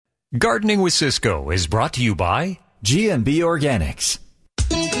Gardening with Ciscoe is brought to you by G&B Organics.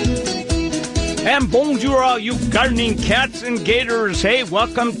 And bonjour, all you gardening cats and gators. Hey,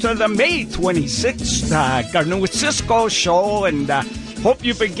 welcome to the May 26th Gardening with Ciscoe show. And hope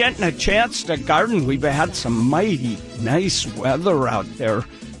you've been getting a chance to garden. We've had some mighty nice weather out there.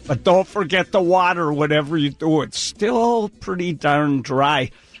 But don't forget the water, whatever you do. It's still pretty darn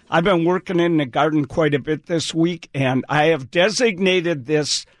dry. I've been working in the garden quite a bit this week, and I have designated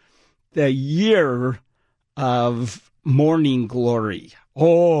this the year of morning glory.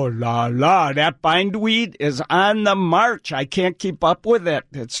 Oh, la, la, that bindweed is on the march. I can't keep up with it.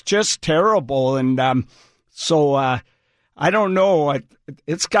 It's just terrible. And so I don't know.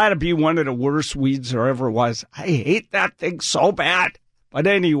 It's got to be one of the worst weeds there ever was. I hate that thing so bad. But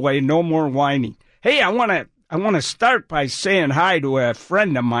anyway, no more whining. Hey, I want to start by saying hi to a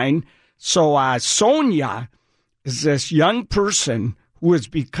friend of mine. So Sonia is this young person who is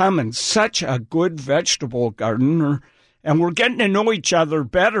becoming such a good vegetable gardener. And we're getting to know each other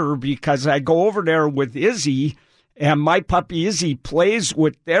better because I go over there with Izzy, and my puppy Izzy plays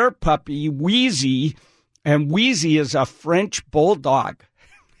with their puppy Wheezy, and Wheezy is a French bulldog.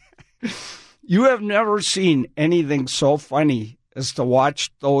 You have never seen anything so funny as to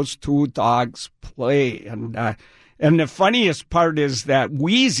watch those two dogs play. And the funniest part is that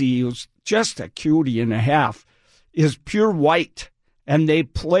Wheezy, who's just a cutie and a half, is pure white. And they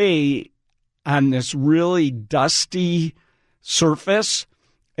play on this really dusty surface.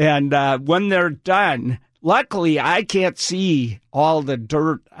 And when they're done, luckily I can't see all the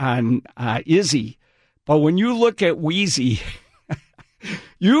dirt on Izzy. But when you look at Wheezy,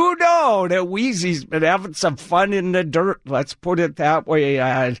 you know that Wheezy's been having some fun in the dirt. Let's put it that way.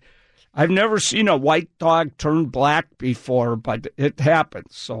 I've never seen a white dog turn black before, but it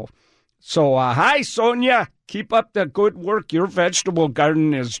happens. So hi, Sonia. Keep up the good work. Your vegetable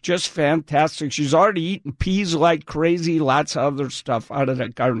garden is just fantastic. She's already eating peas like crazy, lots of other stuff out of the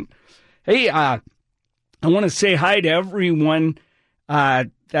garden. Hey, I want to say hi to everyone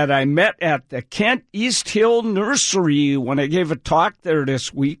that I met at the Kent East Hill Nursery when I gave a talk there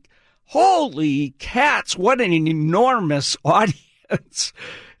this week. Holy cats, what an enormous audience. It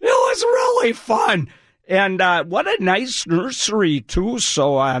was really fun. And what a nice nursery, too.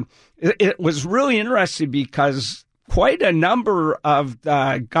 So it was really interesting because quite a number of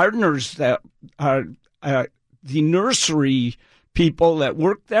the gardeners that are the nursery people that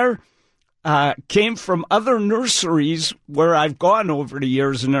work there came from other nurseries where I've gone over the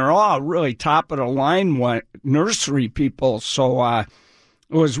years, and they're all really top-of-the-line nursery people. So it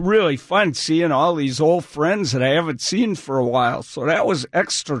was really fun seeing all these old friends that I haven't seen for a while. So that was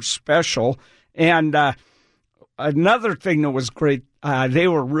extra special. And another thing that was great, they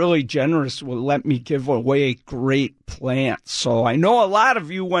were really generous with letting me give away great plants. So I know a lot of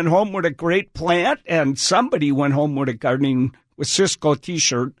you went home with a great plant, and somebody went home with a Gardening with Ciscoe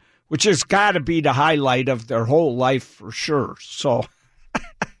t-shirt, which has got to be the highlight of their whole life for sure. So,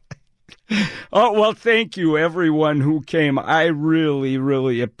 oh, well, thank you, everyone who came. I really,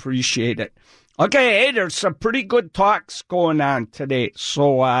 really appreciate it. Okay, hey, there's some pretty good talks going on today.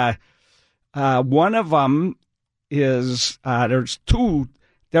 So one of them is there's two.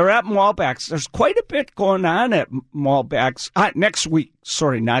 They're at Malbecks. There's quite a bit going on at Malbecks. Next week.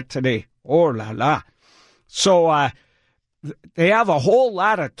 Sorry, not today. Oh, la, la. So they have a whole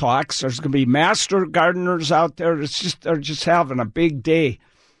lot of talks. There's going to be master gardeners out there. They're just having a big day.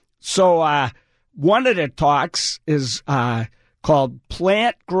 So one of the talks is called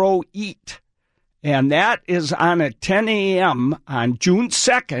Plant, Grow, Eat. And that is on at 10 a.m. on June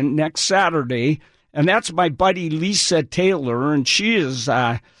 2nd, next Saturday. And that's my buddy Lisa Taylor, and she's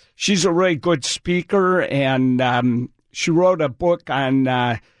a really good speaker, and she wrote a book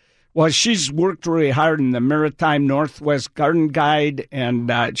on, she's worked really hard in the Maritime Northwest Garden Guide,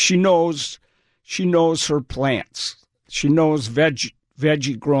 and she knows her plants. She knows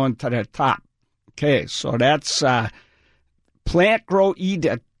veggie growing to the top. Okay, so that's Plant, Grow, Eat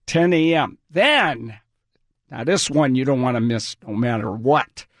at 10 a.m. Then, now this one you don't want to miss no matter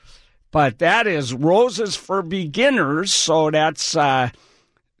what. But that is Roses for Beginners, so that's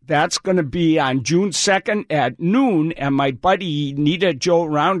going to be on June 2nd at noon, and my buddy Nita Jo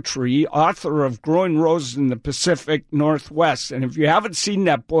Roundtree, author of Growing Roses in the Pacific Northwest. And if you haven't seen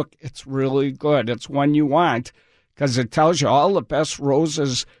that book, it's really good. It's one you want because it tells you all the best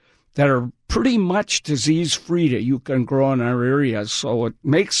roses that are pretty much disease-free that you can grow in our area. So it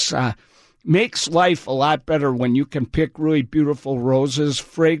makes life a lot better when you can pick really beautiful roses,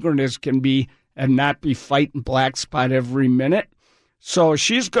 fragrant as can be, and not be fighting black spot every minute. So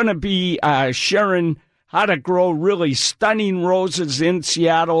she's going to be sharing how to grow really stunning roses in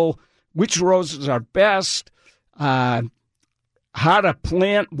Seattle, which roses are best, how to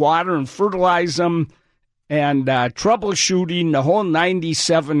plant, water, and fertilize them, and troubleshooting the whole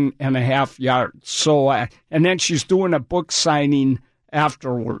 97 and a half yards. So, and then she's doing a book signing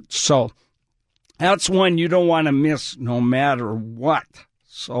afterwards. So that's one you don't want to miss no matter what.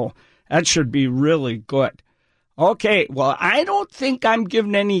 So that should be really good. Okay, well, I don't think I'm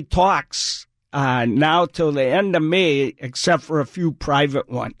giving any talks now till the end of May, except for a few private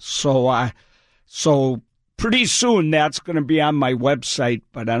ones. So pretty soon that's going to be on my website,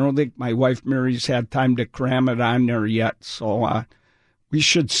 but I don't think my wife Mary's had time to cram it on there yet. So we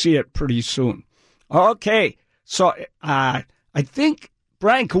should see it pretty soon. Okay, so I think,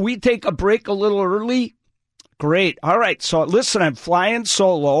 Brian, can we take a break a little early? Great. All right, so listen, I'm flying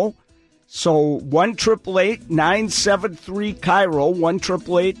solo. So 1-888-973-KIRO,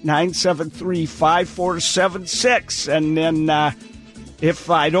 1-888-973-5476. And then if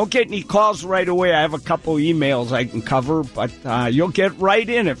I don't get any calls right away, I have a couple emails I can cover. But you'll get right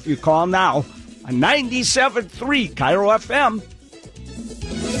in if you call now on 97.3 KIRO FM.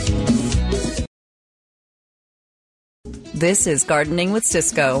 This is Gardening with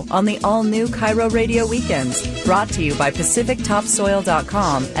Ciscoe on the all-new KIRO Radio Weekends, brought to you by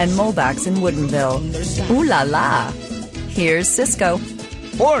PacificTopsoil.com and Molbach's in Woodinville. Ooh la la! Here's Ciscoe.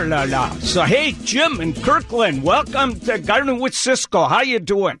 Oh la la! So hey, Jim and Kirkland, welcome to Gardening with Ciscoe. How you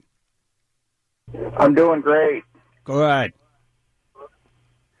doing? I'm doing great. Good.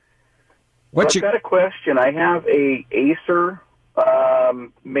 I've got a question. I have a Acer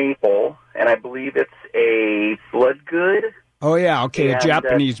maple, and I believe it's a Bloodgood. Oh, yeah, okay, a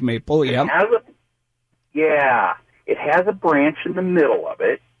Japanese maple, yeah. It has a branch in the middle of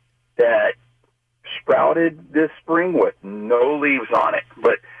it that sprouted this spring with no leaves on it.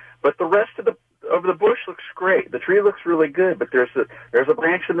 But the rest of the bush looks great. The tree looks really good, but there's a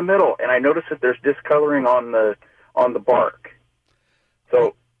branch in the middle, and I noticed that there's discoloring on the bark.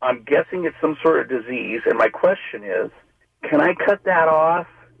 So I'm guessing it's some sort of disease, and my question is, can I cut that off,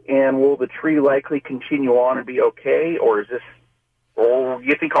 and will the tree likely continue on and be okay, or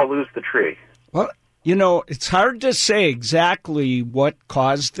you think I'll lose the tree? Well, it's hard to say exactly what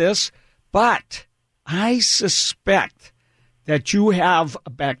caused this, but I suspect that you have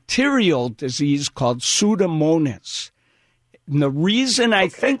a bacterial disease called Pseudomonas. And the reason I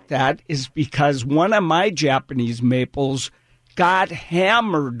think that is because one of my Japanese maples got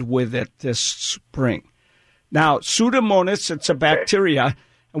hammered with it this spring. Now, Pseudomonas, it's a bacteria.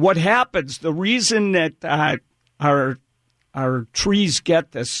 And what happens, the reason that our trees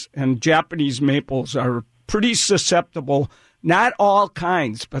get this, and Japanese maples are pretty susceptible, not all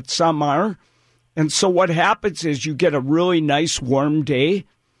kinds, but some are. And so what happens is you get a really nice warm day.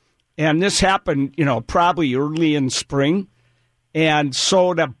 And this happened, probably early in spring. And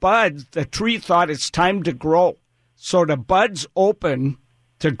so the tree thought it's time to grow. So the buds open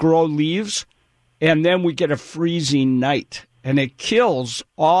to grow leaves. And then we get a freezing night, and it kills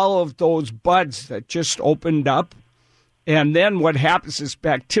all of those buds that just opened up. And then what happens is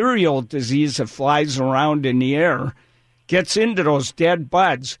bacterial disease that flies around in the air gets into those dead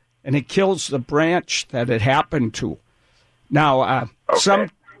buds, and it kills the branch that it happened to. Now, so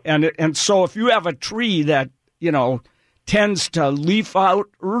if you have a tree that, tends to leaf out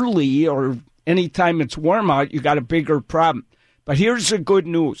early or anytime it's warm out, you got a bigger problem. But here's the good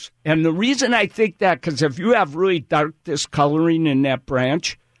news. And the reason I think that, because if you have really dark discoloring in that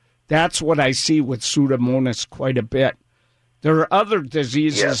branch, that's what I see with Pseudomonas quite a bit. There are other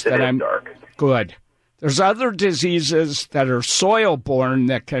diseases dark. Good. There's other diseases that are soil-borne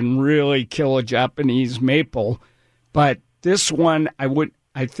that can really kill a Japanese maple. But this one, I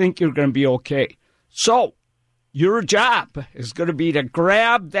think you're going to be okay. So your job is going to be to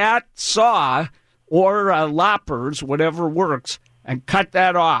grab that saw or loppers, whatever works, and cut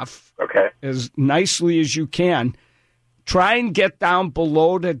that off as nicely as you can. Try and get down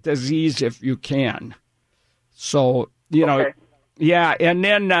below the disease if you can. So, yeah, and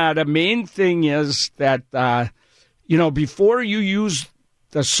then the main thing is that, before you use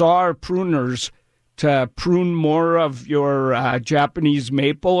the saw or pruners to prune more of your Japanese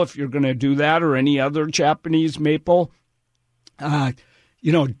maple, if you're going to do that, or any other Japanese maple,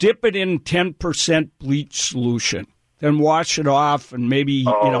 dip it in 10% bleach solution. Then wash it off and maybe,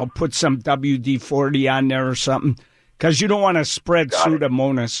 put some WD-40 on there or something, because you don't want to spread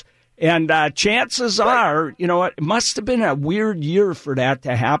Pseudomonas. And chances are, it must have been a weird year for that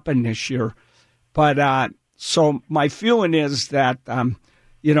to happen this year. But so my feeling is that,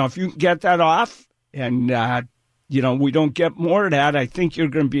 if you can get that off and, we don't get more of that, I think you're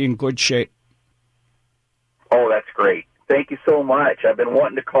going to be in good shape. Thank you so much. I've been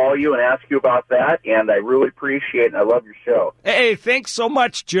wanting to call you and ask you about that, and I really appreciate it, and I love your show. Hey, thanks so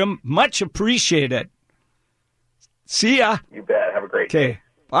much, Jim. Much appreciated. See ya. You bet. Have a great day. Okay,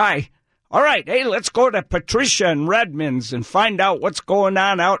 bye. All right, hey, let's go to Patricia in Redmonds and find out what's going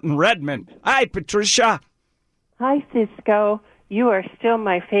on out in Redmond. Hi, Patricia. Hi, Ciscoe. You are still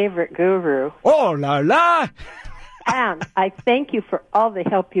my favorite guru. Oh, la la. And I thank you for all the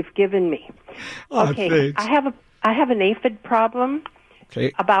help you've given me. Okay, thanks. I have an aphid problem.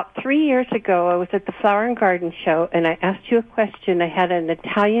 Okay. About 3 years ago, I was at the Flower and Garden Show, and I asked you a question. I had an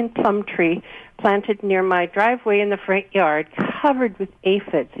Italian plum tree planted near my driveway in the front yard, covered with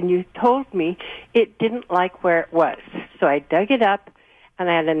aphids, and you told me it didn't like where it was. So I dug it up,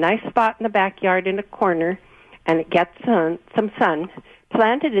 and I had a nice spot in the backyard in a corner, and it got some sun,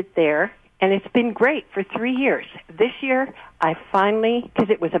 planted it there, and it's been great for 3 years. This year, I finally, because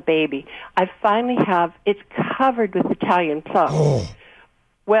it was a baby, I finally have, it's covered with Italian plums. Oh.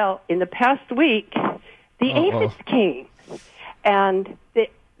 Well, in the past week, the aphids came, and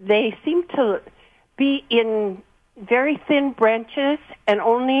they seem to be in very thin branches and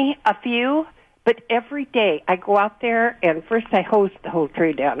only a few, but every day I go out there, and first I hosed the whole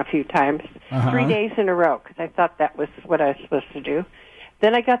tree down a few times, 3 days in a row, because I thought that was what I was supposed to do.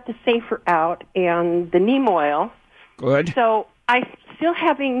 Then I got the safer out and the neem oil. Good. So I'm still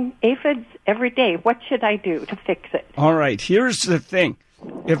having aphids every day. What should I do to fix it? All right, here's the thing.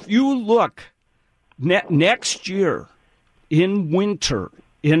 If you look next year in winter,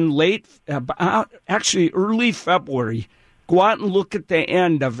 in early February, go out and look at the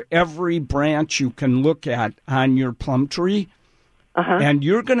end of every branch you can look at on your plum tree, and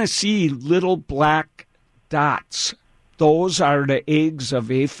you're going to see little black dots. Those are the eggs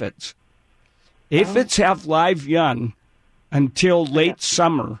of aphids. Aphids have live young until late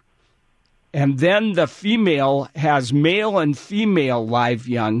summer, and then the female has male and female live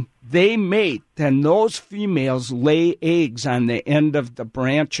young. They mate, and those females lay eggs on the end of the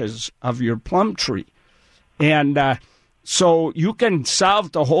branches of your plum tree. And so you can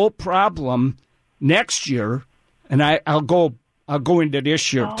solve the whole problem next year, and I'll go into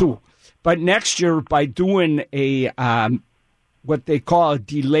this year too. But next year, by doing a what they call a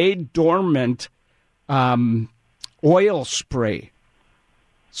delayed dormant oil spray.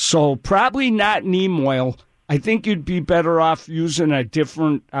 So probably not neem oil. I think you'd be better off using a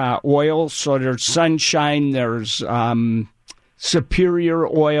different oil. So there's Sunshine, there's Superior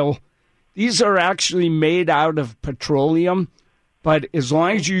oil. These are actually made out of petroleum. But as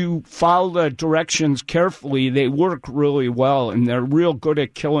long as you follow the directions carefully, they work really well, and they're real good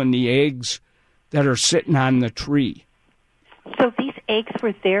at killing the eggs that are sitting on the tree. So these eggs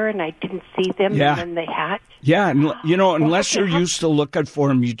were there, and I didn't see them, and then they hatched? Yeah, and, unless you're used to looking for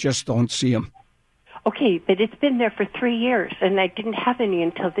them, you just don't see them. Okay, but it's been there for 3 years, and I didn't have any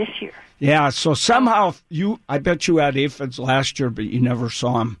until this year. Yeah, so somehow I bet you had aphids last year, but you never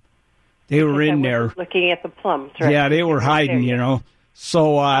saw them. They were in there. Looking at the plums, right? Yeah, they were hiding,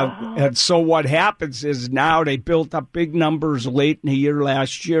 So, and so what happens is now they built up big numbers late in the year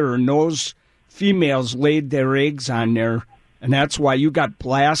last year, and those females laid their eggs on there, and that's why you got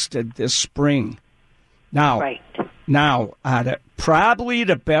blasted this spring. Now, probably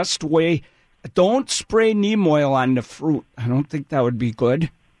the best way, don't spray neem oil on the fruit. I don't think that would be good.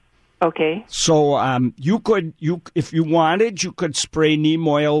 Okay. So if you wanted, you could spray neem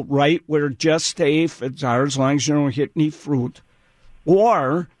oil right where just the aphids are, as long as you don't hit any fruit.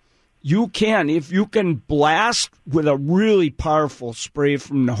 Or you can, if you can blast with a really powerful spray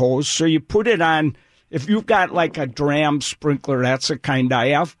from the hose. So you put it on, if you've got like a dram sprinkler, that's the kind I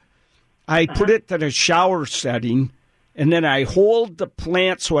have. I put it to the shower setting, and then I hold the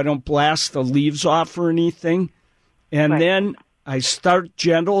plant so I don't blast the leaves off or anything. And then I start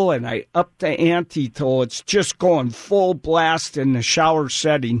gentle, and I up the ante till it's just going full blast in the shower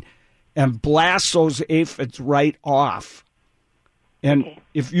setting, and blast those aphids right off. And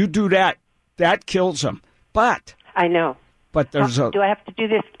if you do that, that kills them. But I know. But there's do I have to do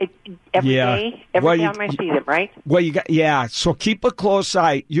this every day? Every time I see them, right? Well, so keep a close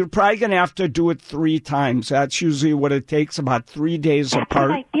eye. You're probably going to have to do it 3 times. That's usually what it takes, about 3 days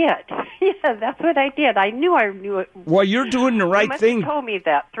apart. That's what I did. Yeah, that's what I did. I knew it. Well, you're doing the right thing. You told me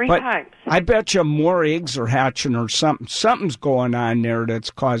that 3 times. I bet you more eggs are hatching or something. Something's going on there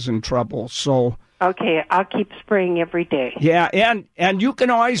that's causing trouble. So okay, I'll keep spraying every day. Yeah, and you can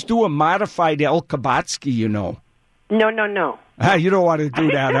always do a modified El Kabatsky, No. You don't want to do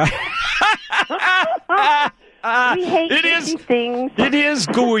that, huh? We hate things. It is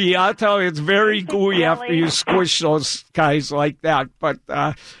gooey. I'll tell you, it's very gooey after you squish those guys like that. But,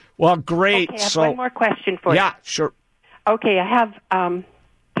 well, great. Okay, I have one more question for you. Yeah, sure. Okay, I have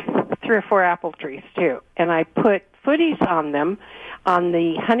 3 or 4 apple trees, too. And I put footies on them, on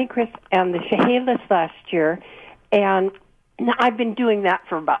the Honeycrisp and the Chehalis last year. And now I've been doing that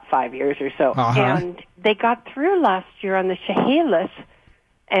for about 5 years or so. And they got through last year on the Chehalis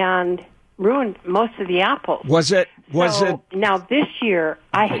and ruined most of the apples. Was it? Now this year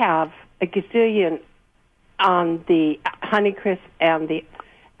I have a gazillion on the Honeycrisp and the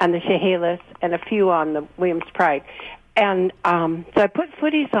Chehalis and a few on the Williams Pride. And so I put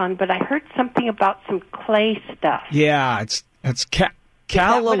footies on, but I heard something about some clay stuff. Yeah, it's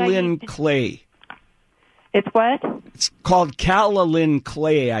kaolin clay. It's what? It's called kaolin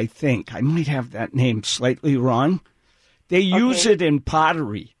clay, I think. I might have that name slightly wrong. They use it in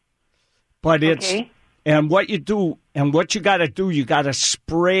pottery. But it's, and what you do, and what you got to do, you got to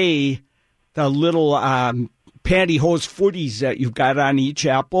spray the little pantyhose footies that you've got on each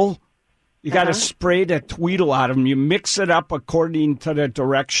apple. You got to spray the Tweedle out of them. You mix it up according to the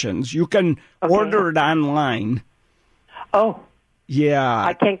directions. You can order it online. Oh. Yeah.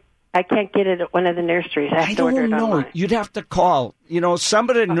 I can't get it at one of the nurseries. I have to order it online. You'd have to call. You know,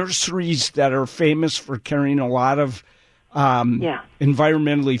 some of the nurseries that are famous for carrying a lot of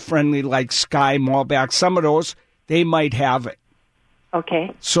environmentally friendly, like Sky, Malbec, some of those, they might have it.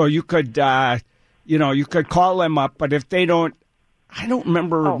 Okay. So you could, you could call them up, but if they don't, I don't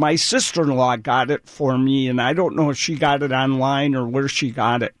remember. My sister-in-law got it for me, and I don't know if she got it online or where she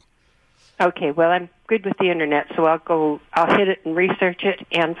got it. Okay, well, I'm good with the internet, so I'll hit it and research it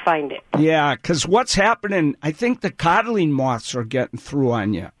and find it. Yeah, because what's happening, I think the codling moths are getting through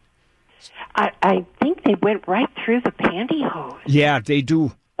on you. I think they went right through the pantyhose. Yeah, they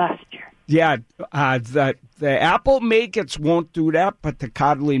do. Last year. Yeah, the apple maggots won't do that, but the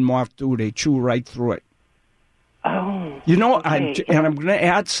codling moth do. They chew right through it. Oh. You know, I'm going to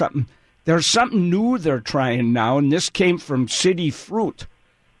add something. There's something new they're trying now, and this came from City Fruit.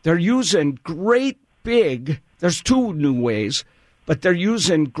 They're using great big, there's 2 new ways, but they're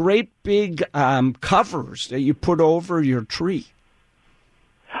using great big covers that you put over your tree.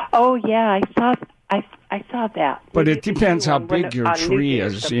 Oh, yeah, I saw that. But it depends how big your tree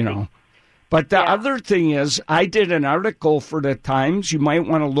is, you know. But the other thing is, I did an article for the Times, you might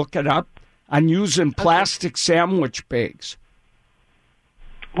want to look it up, on using plastic sandwich bags.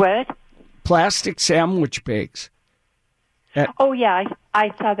 What? Plastic sandwich bags. Oh, yeah,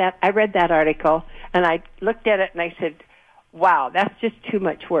 I saw that. I read that article, and I looked at it, and I said, wow, that's just too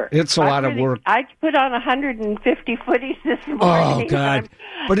much work. It's a lot of work. I put on 150 footies this morning. Oh, God.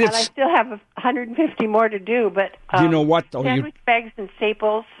 And I still have 150 more to do. But you know what, though? Sandwich bags and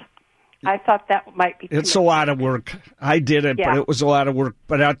staples, I thought that might be too much. It's a lot of work. I did it, but it was a lot of work.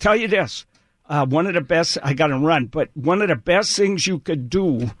 But I'll tell you this. One of the best, I got to run, but one of the best things you could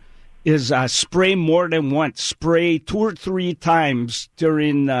do is spray more than once. Spray 2 or 3 times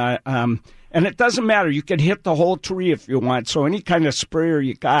during, and it doesn't matter. You can hit the whole tree if you want, so any kind of sprayer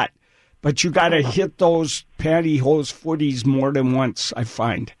you got. But you got to hit those pantyhose footies more than once, I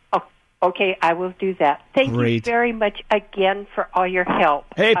find. Oh, okay, I will do that. Thank you very much again for all your help.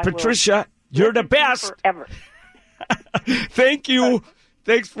 Hey, Patricia, you're the best. Forever. Thank you.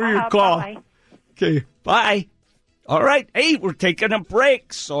 Thanks for your call. Bye. Okay, bye. All right. Hey, we're taking a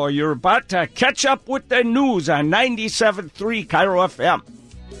break, so you're about to catch up with the news on 97.3 Cairo FM.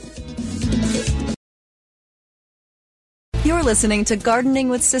 You're listening to Gardening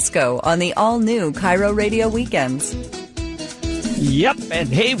with Ciscoe on the all-new Cairo Radio Weekends. Yep, and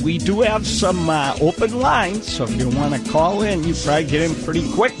hey, we do have some open lines, so if you want to call in, you probably get in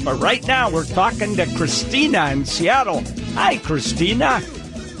pretty quick. But right now, we're talking to Christina in Seattle. Hi, Christina.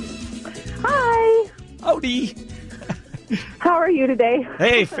 Hi. Howdy. How are you today?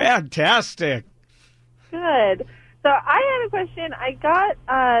 Hey, fantastic. Good. So I had a question. I got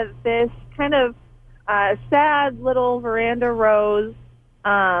this kind of sad little veranda rose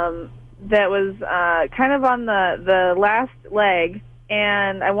that was kind of on the last leg,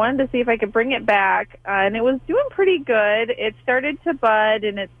 and I wanted to see if I could bring it back, and it was doing pretty good. It started to bud,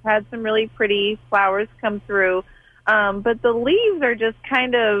 and it's had some really pretty flowers come through, but the leaves are just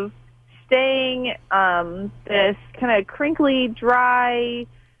kind of staying this kind of crinkly, dry,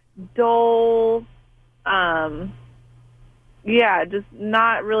 dull, just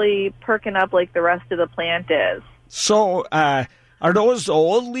not really perking up like the rest of the plant is. So, are those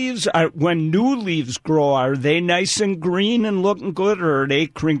old leaves? When new leaves grow, are they nice and green and looking good, or are they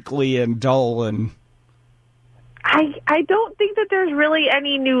crinkly and dull? And I don't think that there's really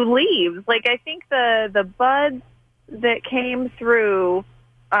any new leaves. Like, I think the buds that came through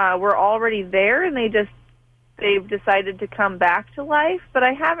were already there, and they've decided to come back to life, but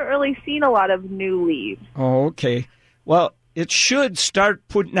I haven't really seen a lot of new leaves. Oh, okay. Well, it should start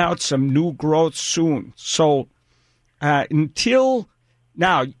putting out some new growth soon. So until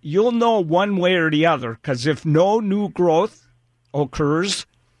now, you'll know one way or the other, because if no new growth occurs,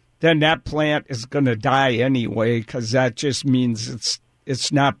 then that plant is going to die anyway, because that just means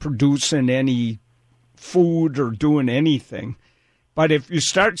it's not producing any food or doing anything. But if you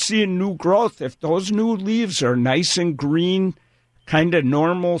start seeing new growth, if those new leaves are nice and green, kind of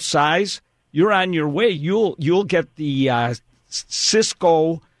normal size, you're on your way. You'll get the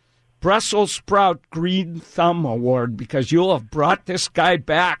Ciscoe Brussels Sprout Green Thumb Award, because you'll have brought this guy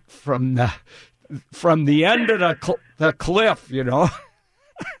back from the end of the cliff, you know.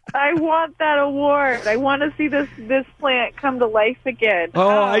 I want that award. I want to see this plant come to life again. Oh,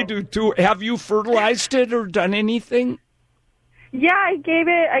 I do too. Have you fertilized it or done anything? Yeah, I gave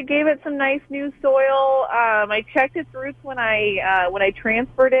it some nice new soil. I checked its roots when I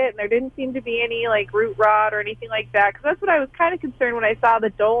transferred it, and there didn't seem to be any like root rot or anything like that. Because that's what I was kind of concerned when I saw the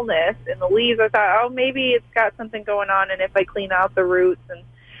dullness in the leaves. I thought, oh, maybe it's got something going on, and if I clean out the roots,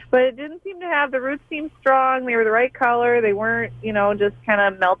 but it didn't seem to have. The roots seemed strong. They were the right color. They weren't, just kind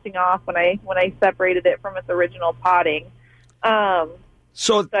of melting off when I separated it from its original potting.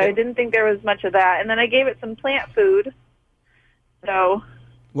 So I didn't think there was much of that. And then I gave it some plant food. So,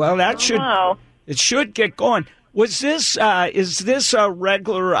 well, it should get going. Was this is this a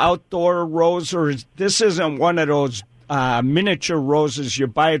regular outdoor rose, or this isn't one of those miniature roses you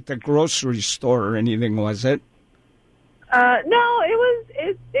buy at the grocery store or anything? Was it? No, it was.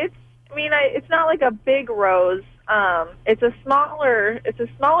 It's not like a big rose. It's a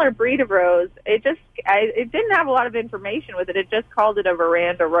smaller breed of rose. It didn't have a lot of information with it. It just called it a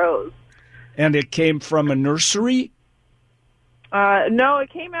veranda rose. And it came from a nursery? No, it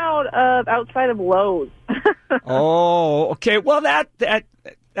came outside of Lowe's. Oh, okay. Well,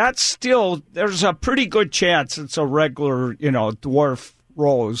 that's still, there's a pretty good chance it's a regular, dwarf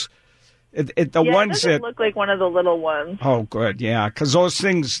rose. It doesn't look like one of the little ones. Oh, good, yeah, because those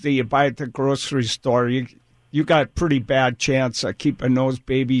things that you buy at the grocery store, you got pretty bad chance of keeping those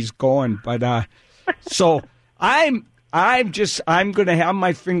babies going. But so I'm going to have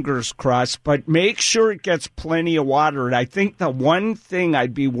my fingers crossed, but make sure it gets plenty of water. And I think the one thing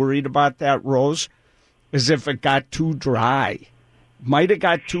I'd be worried about that rose is if it got too dry. Might have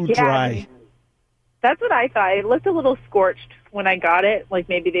got too dry. That's what I thought. It looked a little scorched when I got it, like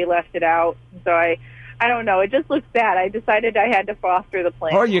maybe they left it out. So I don't know. It just looks bad. I decided I had to foster the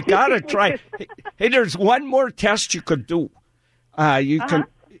plant. Oh, you got to try. Hey, there's one more test you could do. Can.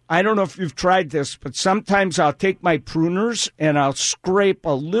 I don't know if you've tried this, but sometimes I'll take my pruners and I'll scrape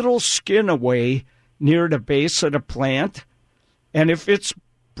a little skin away near the base of the plant. And if it's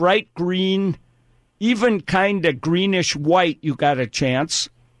bright green, even kind of greenish white, you got a chance.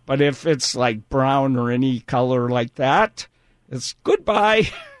 But if it's like brown or any color like that, it's goodbye.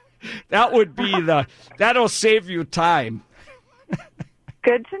 That would be that'll save you time.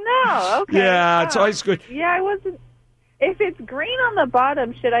 Good to know. Okay. Yeah, it's always good. Yeah, I wasn't. If it's green on the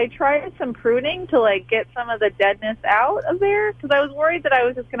bottom, should I try some pruning to get some of the deadness out of there? Because I was worried that I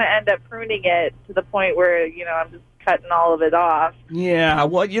was just going to end up pruning it to the point where I'm just cutting all of it off. Yeah,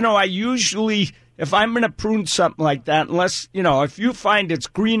 well, I usually, if I'm going to prune something like that, unless if you find it's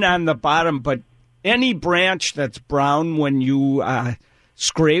green on the bottom, but any branch that's brown when you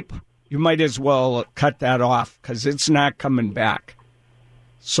scrape, you might as well cut that off because it's not coming back.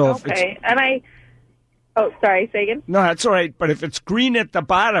 So okay, Oh, sorry, say again? No, that's all right. But if it's green at the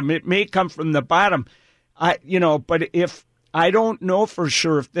bottom, it may come from the bottom. But if I don't know for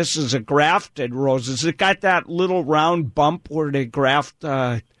sure if this is a grafted rose, has it got that little round bump where they graft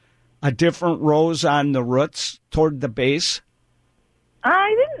a different rose on the roots toward the base?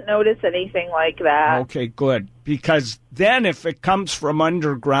 I didn't notice anything like that. Okay, good. Because then if it comes from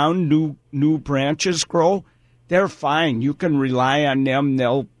underground, new branches grow, they're fine. You can rely on them.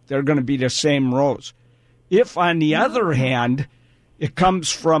 They're going to be the same rose. If, on the other hand, it comes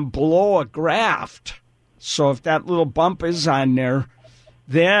from below a graft, so if that little bump is on there,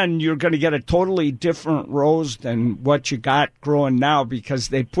 then you're going to get a totally different rose than what you got growing now because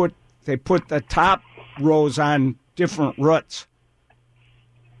they put the top rows on different roots.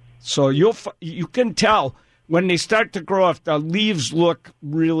 So you can tell when they start to grow if the leaves look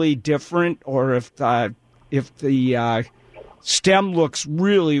really different or if the stem looks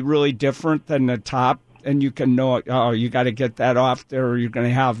really, really different than the top. And you can know, you got to get that off there, or you're going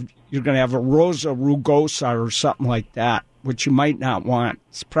to have a Rosa rugosa or something like that, which you might not want.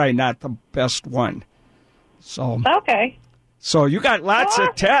 It's probably not the best one. So okay. So you got lots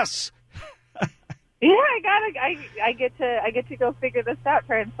of tests. Yeah, I get to go figure this out,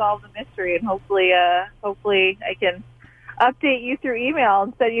 try and solve the mystery, and hopefully I can update you through email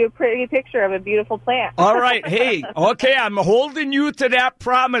and send you a pretty picture of a beautiful plant. All right. Hey, okay, I'm holding you to that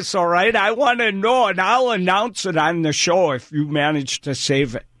promise, all right? I want to know, and I'll announce it on the show if you manage to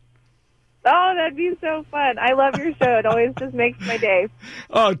save it. Oh, that'd be so fun. I love your show. It always just makes my day.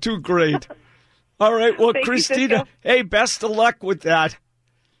 Oh, too great. All right. Well, Thank you, Christina, Ciscoe. hey, best of luck with that.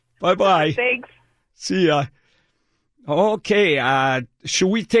 Bye-bye. Thanks. See ya. Okay. Should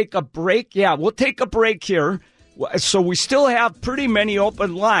we take a break? Yeah, we'll take a break here. So we still have pretty many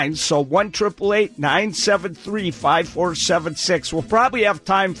open lines. So 1-888-973-5476. We'll probably have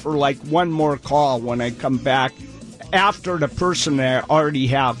time for like one more call when I come back after the person that I already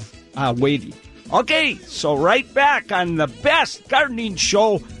have waiting. Okay, so right back on the best gardening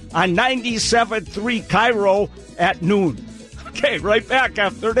show on 97.3 Cairo at noon. Okay, right back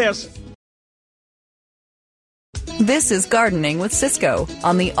after this. This is Gardening with Ciscoe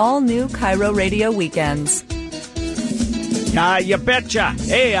on the all-new Cairo Radio Weekends. You betcha.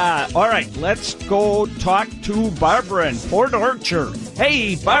 Hey, all right, let's go talk to Barbara in Port Orchard.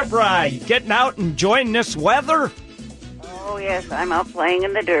 Hey, Barbara, you getting out and enjoying this weather? Oh, yes, I'm out playing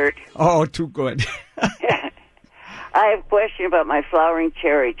in the dirt. Oh, too good. I have a question about my flowering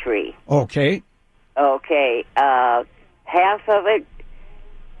cherry tree. Okay. Okay, half of it,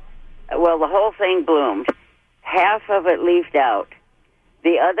 well, the whole thing bloomed. Half of it leafed out.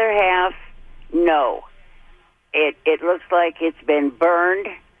 The other half, no. It looks like it's been burned.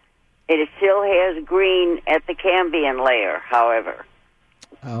 It still has green at the cambium layer, however.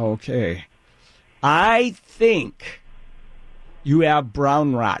 Okay. I think you have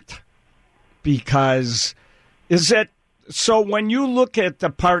brown rot because so when you look at the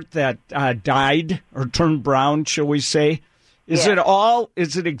part that died or turned brown, shall we say, is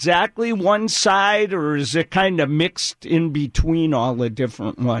it exactly one side or is it kind of mixed in between all the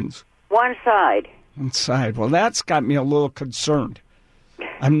different ones? One side. One side. Well, that's got me a little concerned.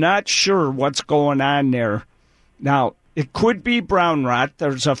 I'm not sure what's going on there. Now, it could be brown rot.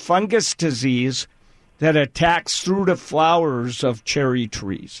 There's a fungus disease that attacks through the flowers of cherry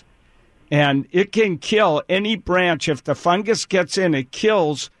trees. And it can kill any branch. If the fungus gets in, it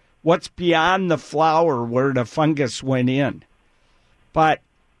kills what's beyond the flower where the fungus went in. But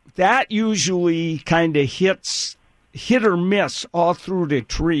that usually kind of hit or miss all through the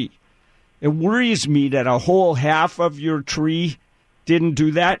tree. It worries me that a whole half of your tree didn't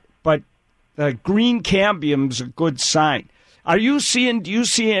do that, but the green cambium's a good sign. Do you see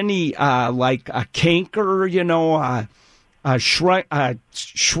any, like a canker, a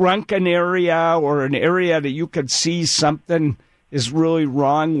shrunken area or an area that you could see something is really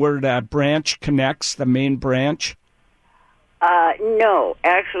wrong where the branch connects, the main branch? No,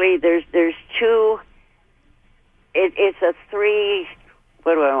 actually, there's two. It's a three.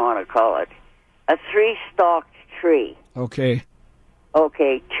 What do I want to call it? A three-stalked tree. Okay.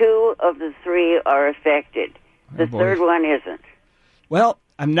 Okay, two of the three are affected. The third one isn't. Well,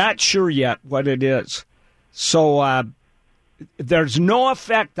 I'm not sure yet what it is. So there's no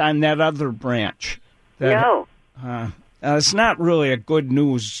effect on that other branch. No. It's not really a good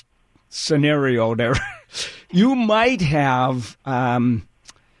news scenario there. You might have, I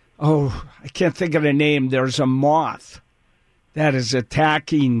can't think of the name. There's a moth that is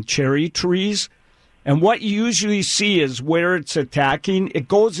attacking cherry trees. And what you usually see is where it's attacking, it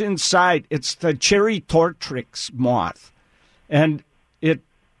goes inside. It's the cherry tortrix moth. And it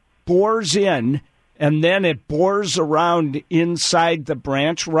bores in, and then it bores around inside the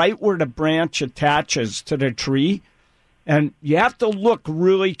branch, right where the branch attaches to the tree. And you have to look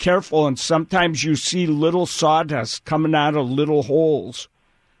really careful, and sometimes you see little sawdust coming out of little holes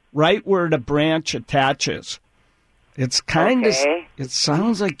right where the branch attaches. It's kind of, it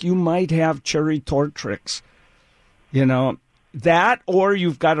sounds like you might have cherry tortrix. That or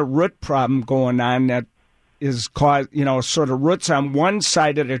you've got a root problem going on that is caused, sort of roots on one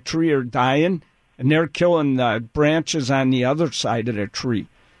side of the tree are dying, and they're killing the branches on the other side of the tree.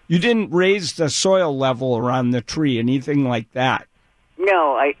 You didn't raise the soil level around the tree, anything like that?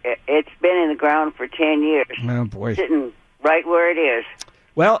 No, it's been in the ground for 10 years. Oh, boy. Sitting right where it is.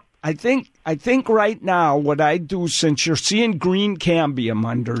 Well, I think right now what I do, since you're seeing green cambium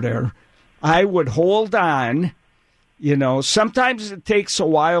under there, I would hold on. Sometimes it takes a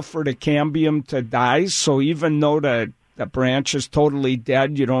while for the cambium to die, so even though the branch is totally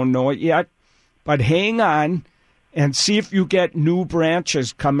dead, you don't know it yet. But hang on and see if you get new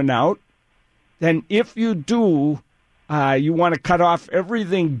branches coming out. Then if you do, you want to cut off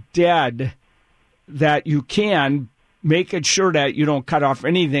everything dead that you can, making sure that you don't cut off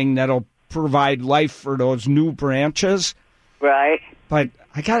anything that'll provide life for those new branches. Right. But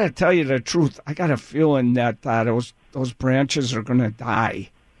I got to tell you the truth. I got a feeling that those branches are going to die.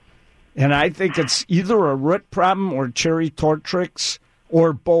 And I think it's either a root problem or cherry tortrix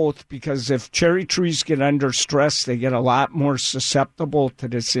or both, because if cherry trees get under stress, they get a lot more susceptible to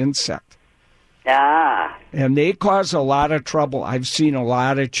this insect. Ah. And they cause a lot of trouble. I've seen a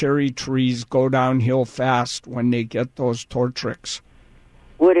lot of cherry trees go downhill fast when they get those tortrix.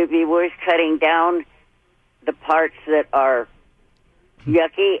 Would it be worth cutting down the parts that are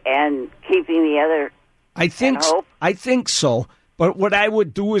yucky and keeping the other? I think so. But what I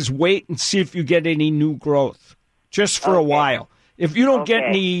would do is wait and see if you get any new growth, just for a while. If you don't get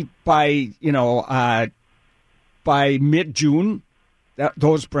any by mid-June,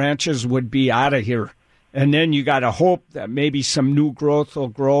 those branches would be out of here. And then you got to hope that maybe some new growth will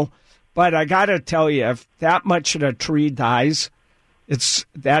grow. But I got to tell you, if that much of the tree dies,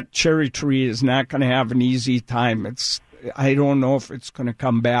 that cherry tree is not going to have an easy time. I don't know if it's going to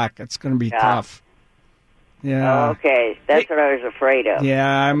come back. It's going to be tough. Yeah. Okay, that's what I was afraid of. Yeah,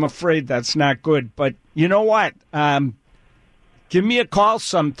 I'm afraid that's not good. But you know what? Give me a call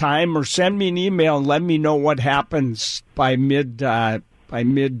sometime or send me an email and let me know what happens by mid-June.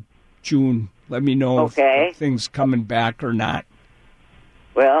 Let me know if things coming back or not.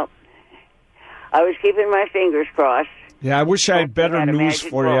 Well, I was keeping my fingers crossed. Yeah, I wish I had better news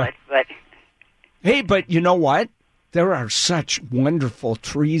for you. But... Hey, but you know what? There are such wonderful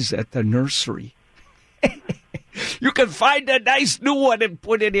trees at the nursery. You can find a nice new one and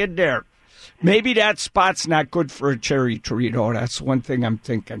put it in there. Maybe that spot's not good for a cherry tree, though. That's one thing I'm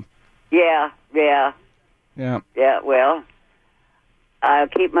thinking. Yeah. Well, I'll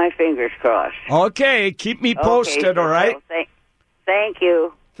keep my fingers crossed. Okay, keep me posted, all right? Thank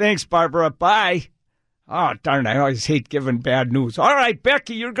you. Thanks, Barbara. Bye. Oh, darn, I always hate giving bad news. All right,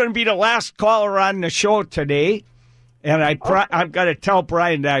 Becky, you're going to be the last caller on the show today. And I've got to tell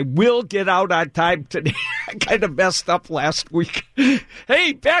Brian that I will get out on time today. I kind of messed up last week.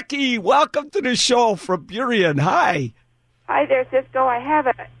 Hey, Becky, welcome to the show from Burien. Hi. Hi there, Ciscoe. I have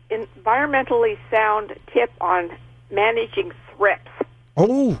an environmentally sound tip on managing thrips.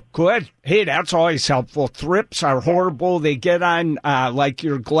 Oh, good. Hey, that's always helpful. Thrips are horrible. They get on like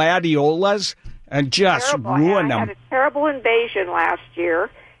your gladiolas and just ruin them. I had a terrible invasion last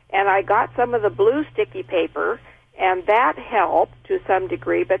year, and I got some of the blue sticky paper, and that helped to some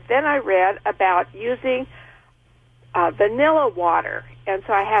degree. But then I read about using vanilla water. And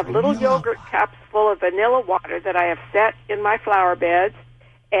so I have little yogurt cups full of vanilla water that I have set in my flower beds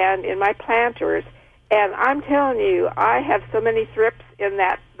and in my planters. And I'm telling you, I have so many thrips in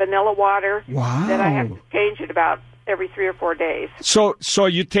that vanilla water that I have to change it about every 3 or 4 days. So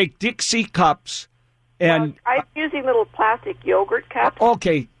you take Dixie cups and... I'm using little plastic yogurt cups.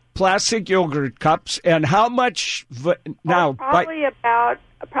 Okay. Plastic yogurt cups, and how much now? Probably about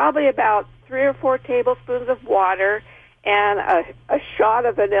 3 or 4 tablespoons of water and a shot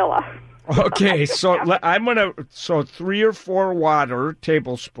of vanilla. Okay, so so 3 or 4 water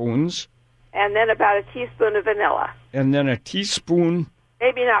tablespoons, and then about a teaspoon of vanilla, and then a teaspoon.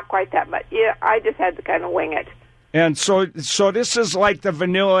 Maybe not quite that much. Yeah, I just had to kind of wing it. And so this is like the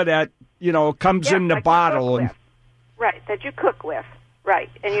vanilla that comes in the bottle, and right, that you cook with.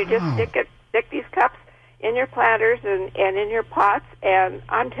 Right, and you just stick these cups in your planters and in your pots, and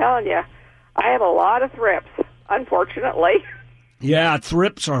I'm telling you, I have a lot of thrips, unfortunately. Yeah,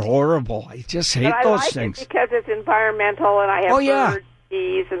 thrips are horrible. I just hate those things. It because it's environmental, and I have birds,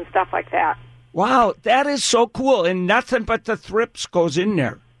 bees, and stuff like that. Wow, that is so cool, and nothing but the thrips goes in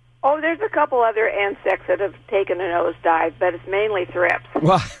there. Oh, there's a couple other insects that have taken a nosedive, but it's mainly thrips.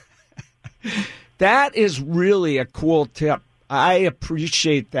 Well, that is really a cool tip. I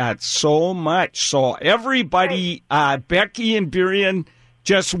appreciate that so much. So everybody, Becky and Burien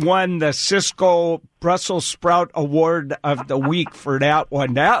just won the Ciscoe Brussels Sprout Award of the Week for that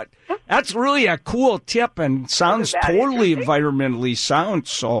one. That's really a cool tip and sounds totally environmentally sound.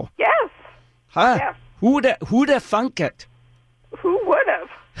 So yes, yes. Who'd have thunk it? Who would have?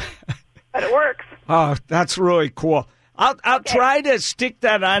 But it works. Oh, that's really cool. I'll try to stick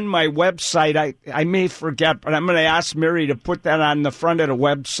that on my website. I may forget, but I'm going to ask Mary to put that on the front of the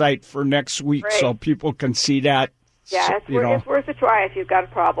website for next week so people can see that. Yeah, it's worth a try if you've got a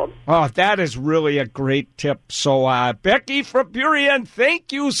problem. Oh, that is really a great tip. So, Becky from Burien,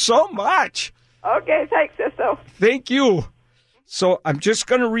 thank you so much. Okay, thanks, Ciscoe. Thank you. So I'm just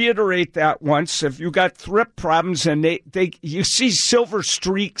going to reiterate that once. If you got thrip problems and you see silver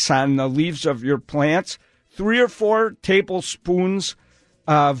streaks on the leaves of your plants, 3 or 4 tablespoons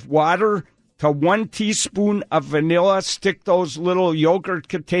of water to 1 teaspoon of vanilla. Stick those little yogurt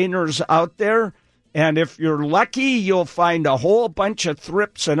containers out there, and if you're lucky, you'll find a whole bunch of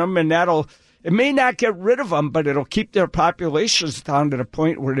thrips in them, and it may not get rid of them, but it'll keep their populations down to the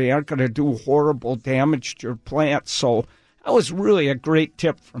point where they aren't going to do horrible damage to your plants. So that was really a great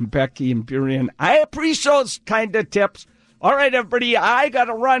tip from Becky and Burien. I appreciate those kind of tips. All right, everybody, I got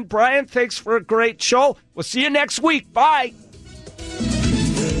to run. Brian, thanks for a great show. We'll see you next week. Bye.